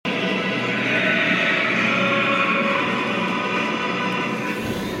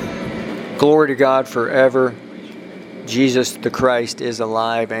Glory to God forever. Jesus the Christ is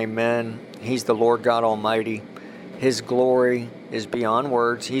alive. Amen. He's the Lord God Almighty. His glory is beyond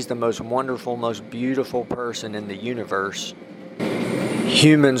words. He's the most wonderful, most beautiful person in the universe.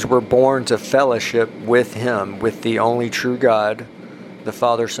 Humans were born to fellowship with Him, with the only true God, the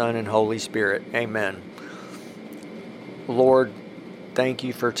Father, Son, and Holy Spirit. Amen. Lord, thank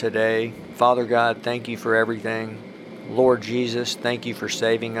you for today. Father God, thank you for everything. Lord Jesus, thank you for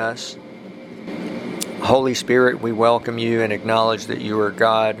saving us. Holy Spirit, we welcome you and acknowledge that you are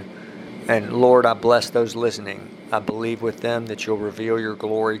God. And Lord, I bless those listening. I believe with them that you'll reveal your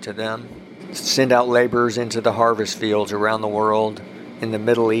glory to them. Send out laborers into the harvest fields around the world, in the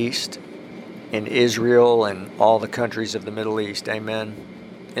Middle East, in Israel, and all the countries of the Middle East. Amen.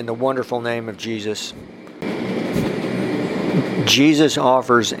 In the wonderful name of Jesus. Jesus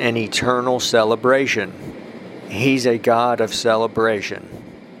offers an eternal celebration. He's a God of celebration.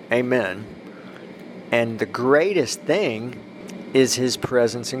 Amen. And the greatest thing is His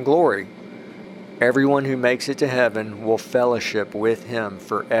presence and glory. Everyone who makes it to heaven will fellowship with Him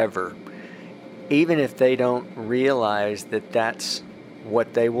forever, even if they don't realize that that's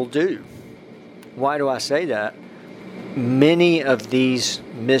what they will do. Why do I say that? Many of these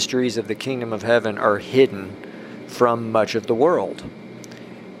mysteries of the kingdom of heaven are hidden from much of the world,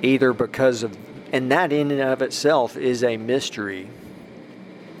 either because of, and that in and of itself is a mystery.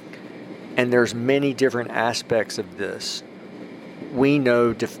 And there's many different aspects of this. We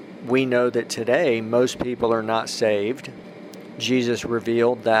know that today most people are not saved. Jesus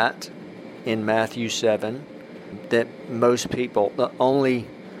revealed that in Matthew 7, that most people,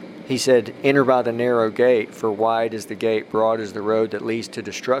 He said, enter by the narrow gate, for wide is the gate, broad is the road that leads to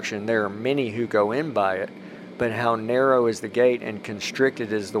destruction. There are many who go in by it, but how narrow is the gate and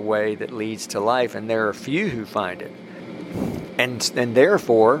constricted is the way that leads to life, and there are few who find it. And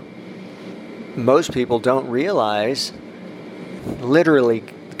therefore, most people don't realize, literally,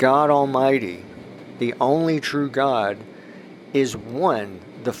 God Almighty, the only true God, is one,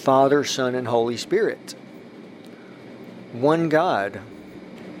 the Father, Son, and Holy Spirit. One God.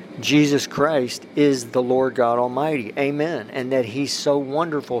 Jesus Christ is the Lord God Almighty. Amen. And that He's so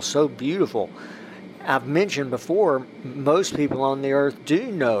wonderful, so beautiful. I've mentioned before, most people on the earth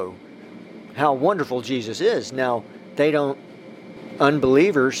do know how wonderful Jesus is. Now,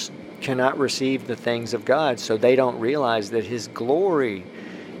 unbelievers cannot receive the things of God, so they don't realize that His glory,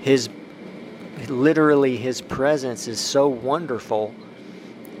 His presence is so wonderful.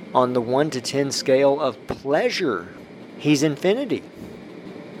 On the 1 to 10 scale of pleasure, He's infinity.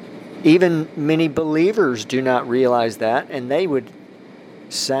 Even many believers do not realize that, and they would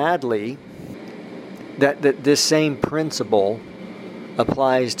sadly, that this same principle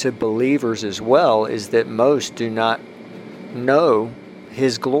applies to believers as well, is that most do not know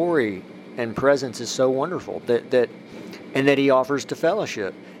His glory and presence is so wonderful, and that He offers to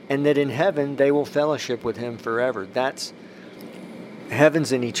fellowship, and that in heaven they will fellowship with Him forever.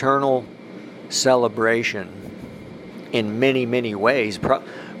 Heaven's an eternal celebration in many, many ways,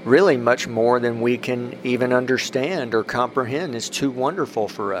 really much more than we can even understand or comprehend. It's too wonderful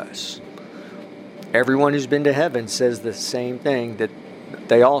for us. Everyone who's been to heaven says the same thing, that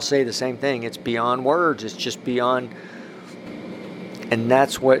they all say the same thing. It's beyond words. It's just beyond. And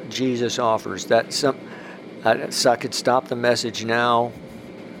that's what Jesus offers. So I could stop the message now.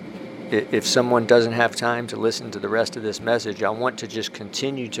 If someone doesn't have time to listen to the rest of this message, I want to just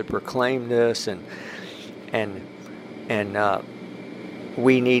continue to proclaim this, and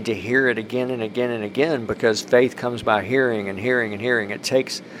we need to hear it again and again and again, because faith comes by hearing and hearing and hearing.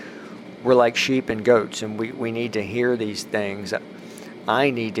 We're like sheep and goats, and we need to hear these things. I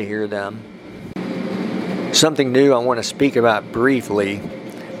need to hear them. Something new I want to speak about briefly.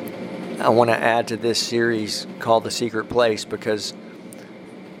 I want to add to this series called The Secret Place, because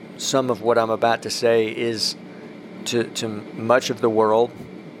some of what I'm about to say is to much of the world,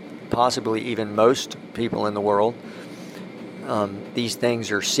 possibly even most people in the world. These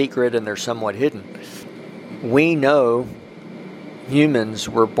things are secret and they're somewhat hidden. We know humans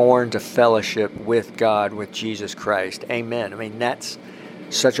were born to fellowship with God, with Jesus Christ. Amen. I mean, that's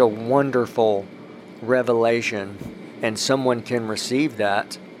such a wonderful revelation, and someone can receive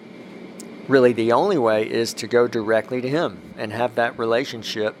that. Really, the only way is to go directly to Him and have that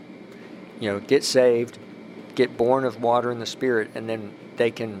relationship, get saved, get born of water and the Spirit, and then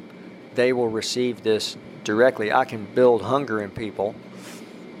they will receive this directly. I can build hunger in people.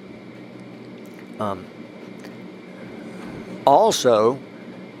 Also,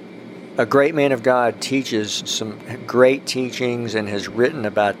 a great man of God teaches some great teachings and has written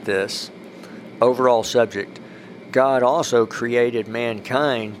about this overall subject. God also created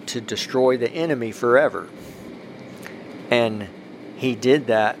mankind to destroy the enemy forever. And he did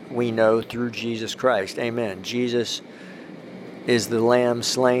that, we know, through Jesus Christ. Amen. Jesus is the Lamb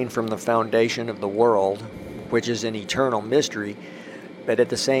slain from the foundation of the world, which is an eternal mystery. But at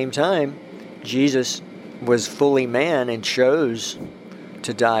the same time, Jesus was fully man and chose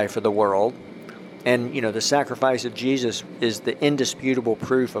to die for the world. And, the sacrifice of Jesus is the indisputable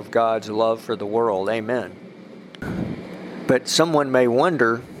proof of God's love for the world. Amen. But someone may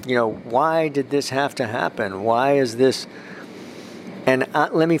wonder, why did this have to happen? Why is this? And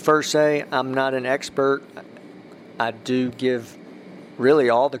let me first say, I'm not an expert. I do give really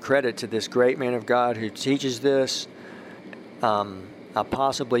all the credit to this great man of God who teaches this. I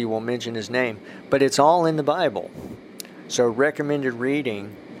possibly will mention his name, but it's all in the Bible. So recommended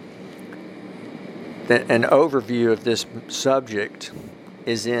reading, an overview of this subject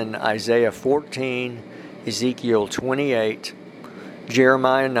is in Isaiah 14, Ezekiel 28,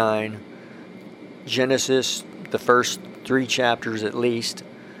 Jeremiah 9, Genesis, the first 3 chapters at least,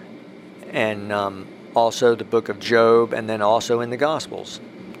 and also the book of Job, and then also in the Gospels.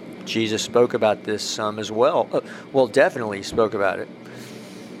 Jesus spoke about this some as well. Definitely spoke about it.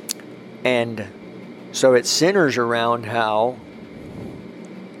 And so it centers around how,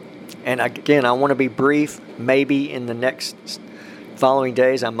 and again, I want to be brief. Maybe in the next following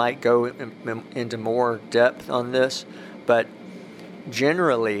days I might go into more depth on this. But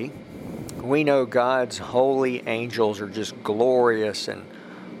generally, we know God's holy angels are just glorious and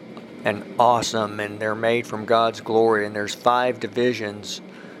awesome, and they're made from God's glory. And there's 5 divisions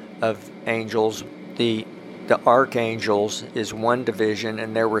of angels. The archangels is one division,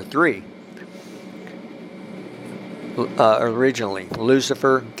 and there were 3 originally: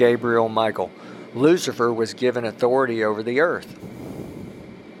 Lucifer, Gabriel, Michael. Lucifer was given authority over the earth.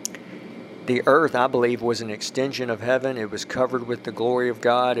 The earth, I believe, was an extension of heaven. It was covered with the glory of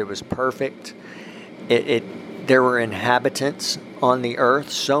God. It was perfect. There were inhabitants on the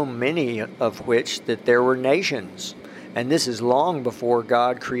earth, so many of which that there were nations. And this is long before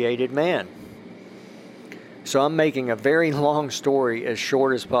God created man. So I'm making a very long story as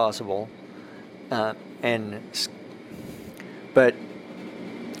short as possible. But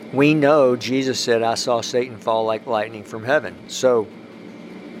we know Jesus said, "I saw Satan fall like lightning from heaven." So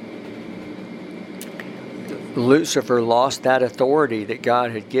Lucifer lost that authority that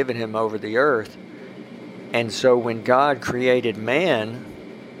God had given him over the earth. And so when God created man,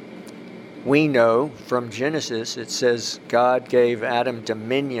 we know from Genesis, it says God gave Adam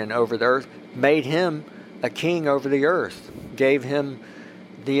dominion over the earth, made him a king over the earth, gave him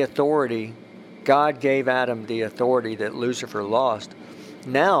the authority. God gave Adam the authority that Lucifer lost.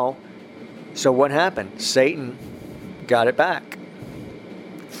 Now, so what happened? Satan got it back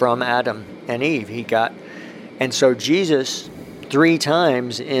from Adam and Eve. And so Jesus, 3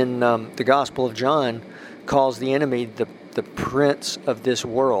 times in the Gospel of John, calls the enemy the prince of this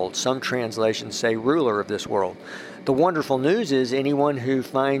world. Some translations say ruler of this world. The wonderful news is anyone who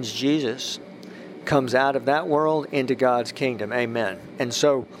finds Jesus comes out of that world into God's kingdom. Amen. And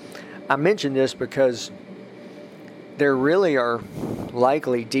so I mention this because there really are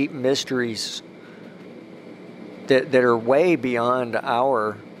likely deep mysteries that are way beyond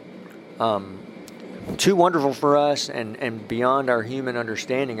our, too wonderful for us and beyond our human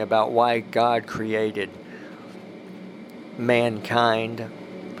understanding about why God created mankind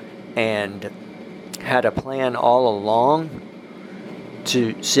and had a plan all along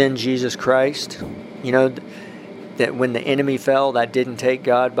to send Jesus Christ. That when the enemy fell, that didn't take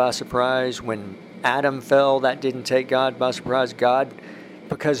God by surprise. When Adam fell, that didn't take God by surprise.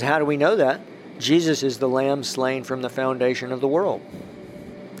 Because how do we know that? Jesus is the Lamb slain from the foundation of the world.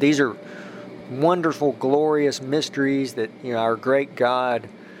 These are wonderful, glorious mysteries that, our great God,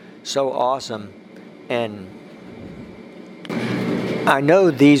 so awesome. And I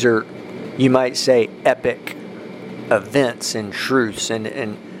know these are, you might say, epic events and truths,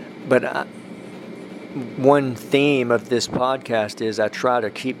 but one theme of this podcast is I try to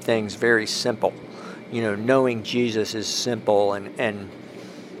keep things very simple. Knowing Jesus is simple, and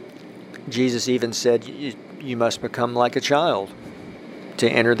Jesus even said you must become like a child to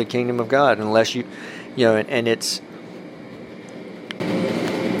enter the kingdom of God, unless and it's,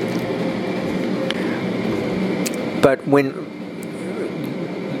 but when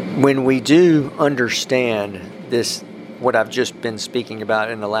we do understand this, what I've just been speaking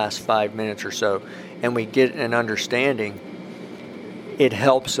about in the last 5 minutes or so, and we get an understanding, it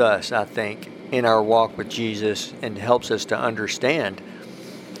helps us, I think, in our walk with Jesus, and helps us to understand.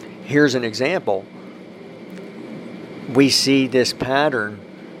 Here's an example. We see this pattern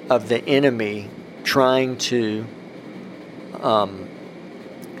of the enemy trying to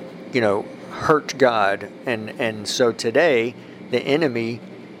hurt God. And so today, the enemy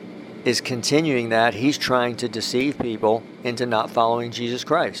is continuing that. He's trying to deceive people into not following Jesus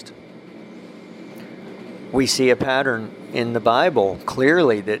Christ. We see a pattern in the Bible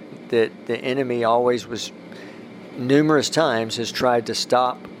clearly that the enemy always was, numerous times, has tried to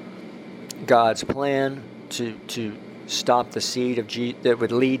stop God's plan, to stop the seed of that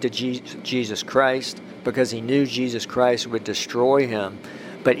would lead to Jesus Christ, because he knew Jesus Christ would destroy him.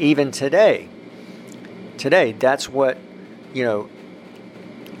 But even today, that's what, the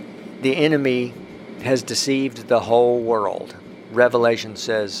enemy has deceived the whole world. Revelation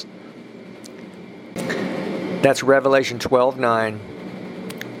says, that's Revelation 12:9.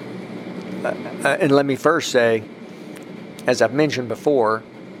 And let me first say, as I've mentioned before,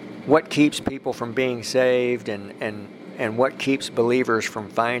 what keeps people from being saved and what keeps believers from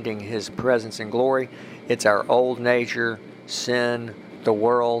finding his presence and glory? It's our old nature, sin, the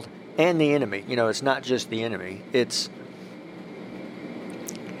world, and the enemy. It's not just the enemy. It's,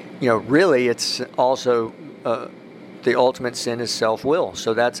 really it's also the ultimate sin is self-will.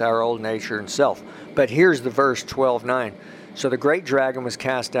 So that's our old nature and self. But here's the verse 12:9. So the great dragon was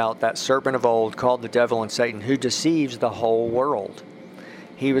cast out, that serpent of old, called the devil and Satan, who deceives the whole world.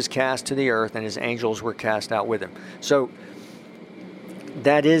 He was cast to the earth, and his angels were cast out with him. So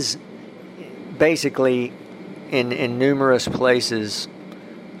that is basically in numerous places,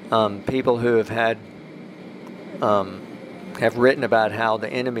 people who have had have written about how the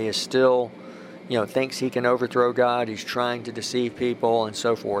enemy is still, thinks he can overthrow God. He's trying to deceive people and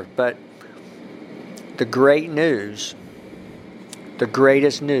so forth. But the great news, the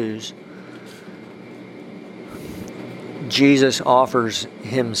greatest news, Jesus offers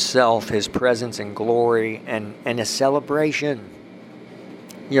himself, his presence and glory, and a celebration.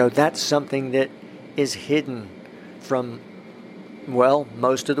 That's something that is hidden from,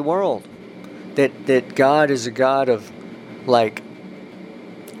 most of the world. That God is a God of,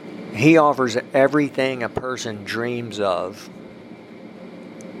 he offers everything a person dreams of.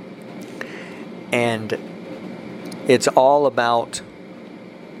 And it's all about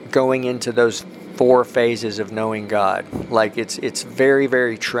going into those 4 phases of knowing God. It's very,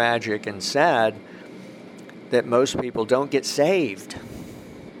 very tragic and sad that most people don't get saved.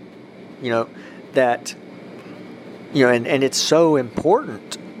 And it's so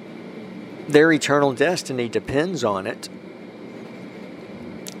important. Their eternal destiny depends on it.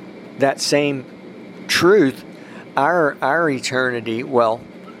 That same truth, our eternity,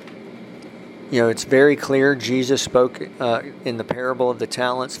 it's very clear. Jesus spoke in the parable of the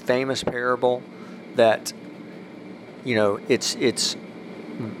talents, famous parable, that it's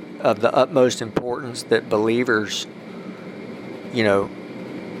of the utmost importance that believers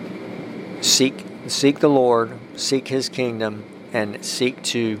seek the Lord, seek his kingdom, and seek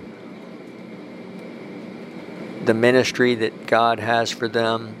to the ministry that God has for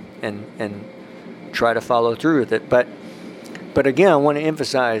them, and try to follow through with it. But again, I want to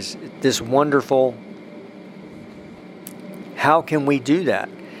emphasize this wonderful, how can we do that?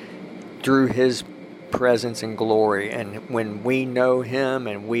 Through his presence and glory. And when we know him,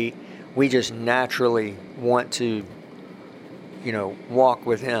 and we just naturally want to, walk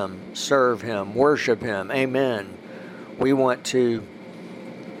with him, serve him, worship him. Amen. We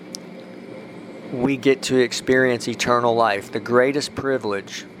get to experience eternal life. The greatest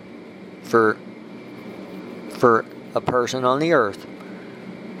privilege for a person on the earth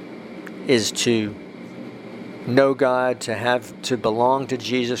is to know God, to belong to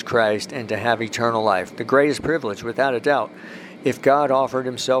Jesus Christ, and to have eternal life. The greatest privilege, without a doubt. If God offered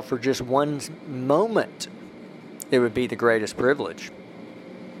himself for just one moment, it would be the greatest privilege.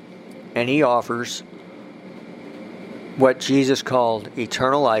 And he offers what Jesus called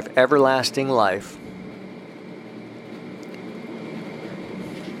eternal life, everlasting life.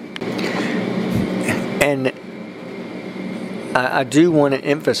 And I do want to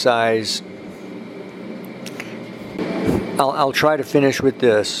emphasize, I'll try to finish with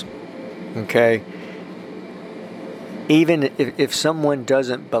this, okay? Even if someone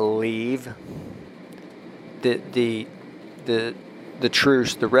doesn't believe the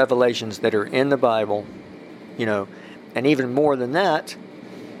truths, the revelations that are in the Bible, and even more than that,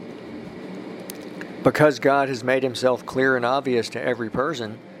 because God has made himself clear and obvious to every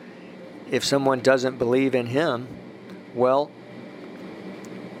person, if someone doesn't believe in him,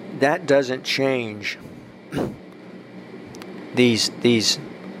 that doesn't change these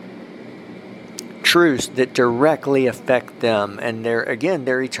truths that directly affect them, and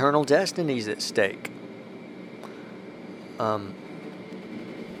their eternal destinies at stake. And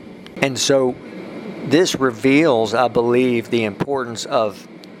so This reveals, I believe, the importance of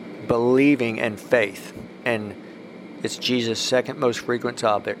believing and faith. And it's Jesus' second most frequent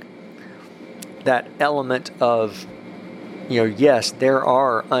topic. That element of, yes, there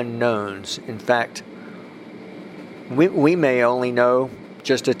are unknowns. In fact, we may only know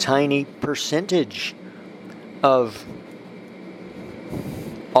just a tiny percentage of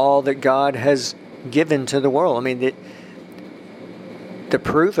all that God has given to the world. I mean, the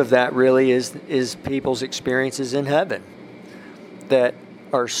proof of that really is people's experiences in heaven that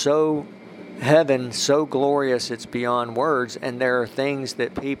are so glorious it's beyond words. And there are things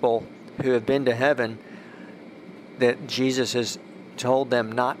that people who have been to heaven that Jesus has told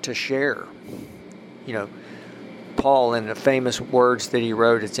them not to share. Paul, in the famous words that he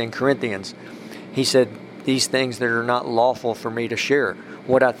wrote, it's in Corinthians, he said, these things that are not lawful for me to share.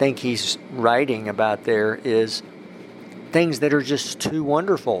 What I think he's writing about there is things that are just too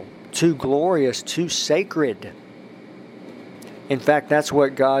wonderful, too glorious, too sacred. In fact, that's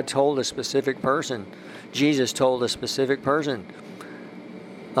what God told a specific person. Jesus told a specific person.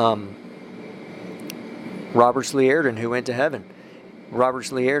 Robert Slierdon, who went to heaven. Robert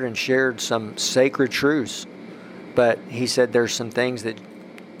Slierdon shared some sacred truths, but he said there's some things that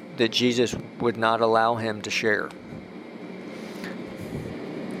Jesus would not allow him to share.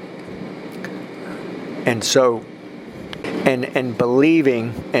 And so, and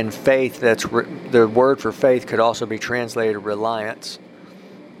believing and faith, that's the word for faith could also be translated reliance.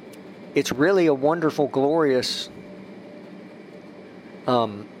 It's really a wonderful, glorious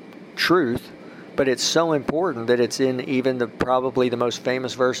truth, but it's so important that it's in even probably the most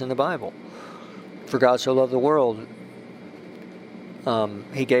famous verse in the Bible. For God so loved the world,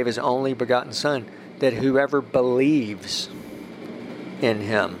 He gave His only begotten Son, that whoever believes in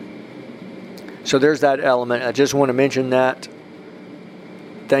Him. So there's that element. I just want to mention that.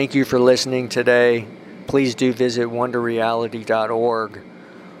 Thank you for listening today. Please do visit wonderreality.org.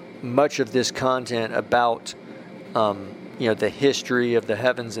 Much of this content about the history of the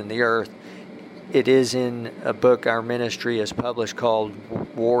heavens and the earth, it is in a book our ministry has published called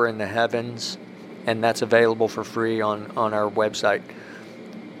War in the Heavens, and that's available for free on our website.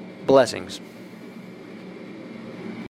 Blessings.